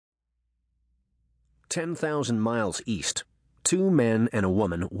10,000 miles east, two men and a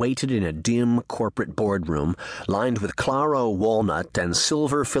woman waited in a dim corporate boardroom lined with claro walnut and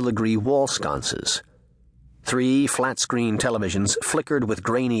silver filigree wall sconces. 3 flat-screen televisions flickered with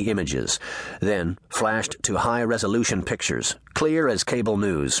grainy images, then flashed to high-resolution pictures, clear as cable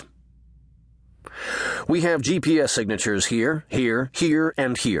news. "We have GPS signatures here, here,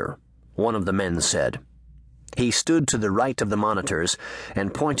 and here," one of the men said. He stood to the right of the monitors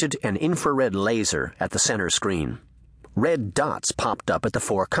and pointed an infrared laser at the center screen. Red dots popped up at the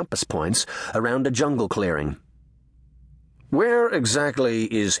 4 compass points around a jungle clearing. "Where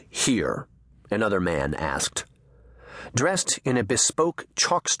exactly is here?" another man asked. Dressed in a bespoke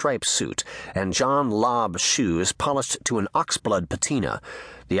chalk-striped suit and John Lobb shoes polished to an oxblood patina,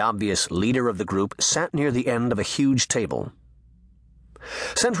 the obvious leader of the group sat near the end of a huge table.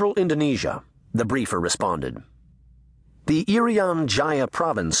 "Central Indonesia," the briefer responded. "The Irian Jaya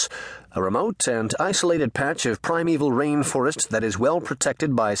province, a remote and isolated patch of primeval rainforest that is well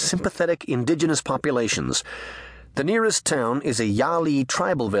protected by sympathetic indigenous populations. The nearest town is a Yali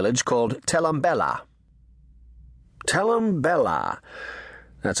tribal village called Telambela." "Telambela.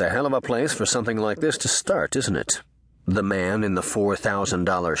 That's a hell of a place for something like this to start, isn't it?" the man in the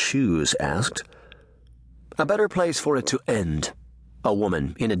 $4,000 shoes asked. "A better place for it to end," a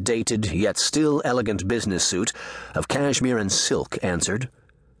woman in a dated yet still elegant business suit of cashmere and silk answered.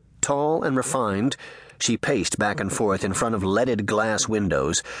 Tall and refined, she paced back and forth in front of leaded glass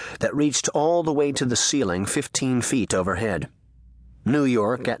windows that reached all the way to the ceiling 15 feet overhead. New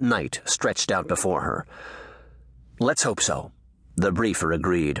York at night stretched out before her. "Let's hope so," the briefer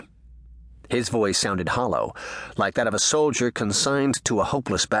agreed. His voice sounded hollow, like that of a soldier consigned to a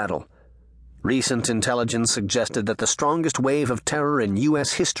hopeless battle. Recent intelligence suggested that the strongest wave of terror in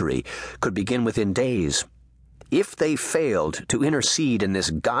U.S. history could begin within days. If they failed to intercede in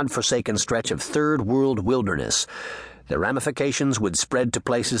this godforsaken stretch of third world wilderness, the ramifications would spread to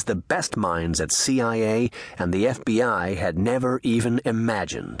places the best minds at CIA and the FBI had never even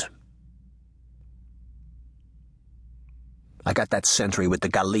imagined. "I got that sentry with the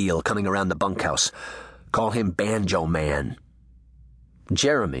Galil coming around the bunkhouse. Call him Banjo Man."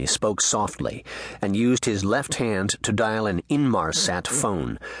 Jeremy spoke softly and used his left hand to dial an Inmarsat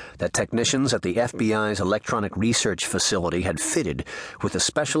phone that technicians at the FBI's electronic research facility had fitted with a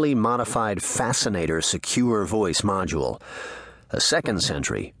specially modified Fascinator secure voice module. A second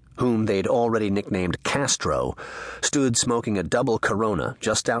sentry, whom they'd already nicknamed Castro, stood smoking a double Corona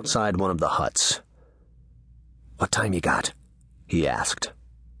just outside one of the huts. "What time you got?" he asked.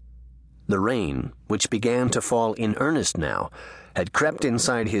 The rain, which began to fall in earnest now, had crept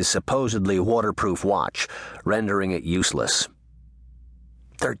inside his supposedly waterproof watch, rendering it useless.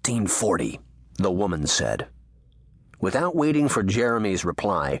 13:40, the woman said. Without waiting for Jeremy's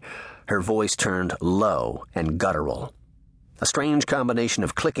reply, her voice turned low and guttural. A strange combination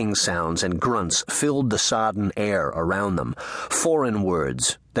of clicking sounds and grunts filled the sodden air around them, foreign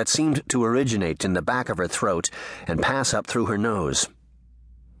words that seemed to originate in the back of her throat and pass up through her nose.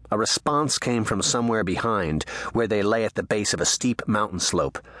 A response came from somewhere behind, where they lay at the base of a steep mountain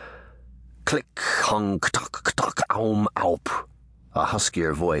slope. "Click, hung, ktok, ktok, aum, aup," a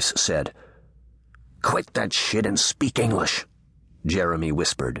huskier voice said. "Quit that shit and speak English," Jeremy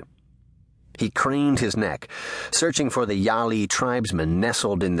whispered. He craned his neck, searching for the Yali tribesmen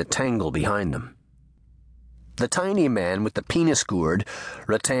nestled in the tangle behind them. The tiny man with the penis gourd,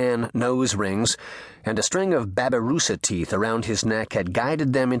 rattan nose rings, and a string of babirusa teeth around his neck had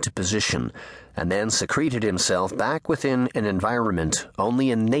guided them into position, and then secreted himself back within an environment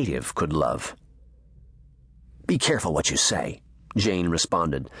only a native could love. "Be careful what you say," Jane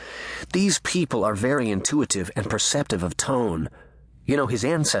responded. "These people are very intuitive and perceptive of tone. You know, his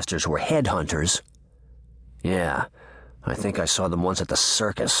ancestors were headhunters." "Yeah, I think I saw them once at the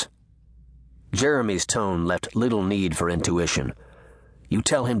circus." Jeremy's tone left little need for intuition. "You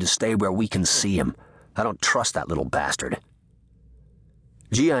tell him to stay where we can see him. I don't trust that little bastard."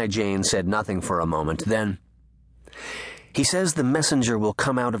 G.I. Jane said nothing for a moment, then, "He says the messenger will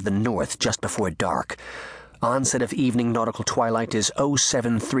come out of the north just before dark. Onset of evening nautical twilight is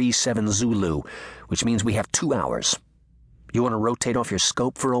 0737 Zulu, which means we have 2 hours. You want to rotate off your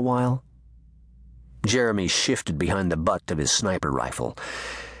scope for a while?" Jeremy shifted behind the butt of his sniper rifle.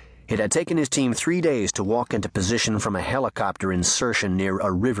 It had taken his team 3 days to walk into position from a helicopter insertion near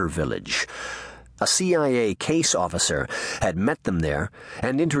a river village. A CIA case officer had met them there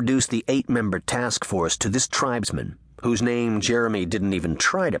and introduced the 8-member task force to this tribesman, whose name Jeremy didn't even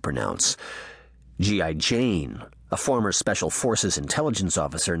try to pronounce. G.I. Jane, a former Special Forces intelligence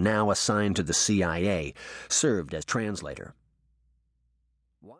officer now assigned to the CIA, served as translator.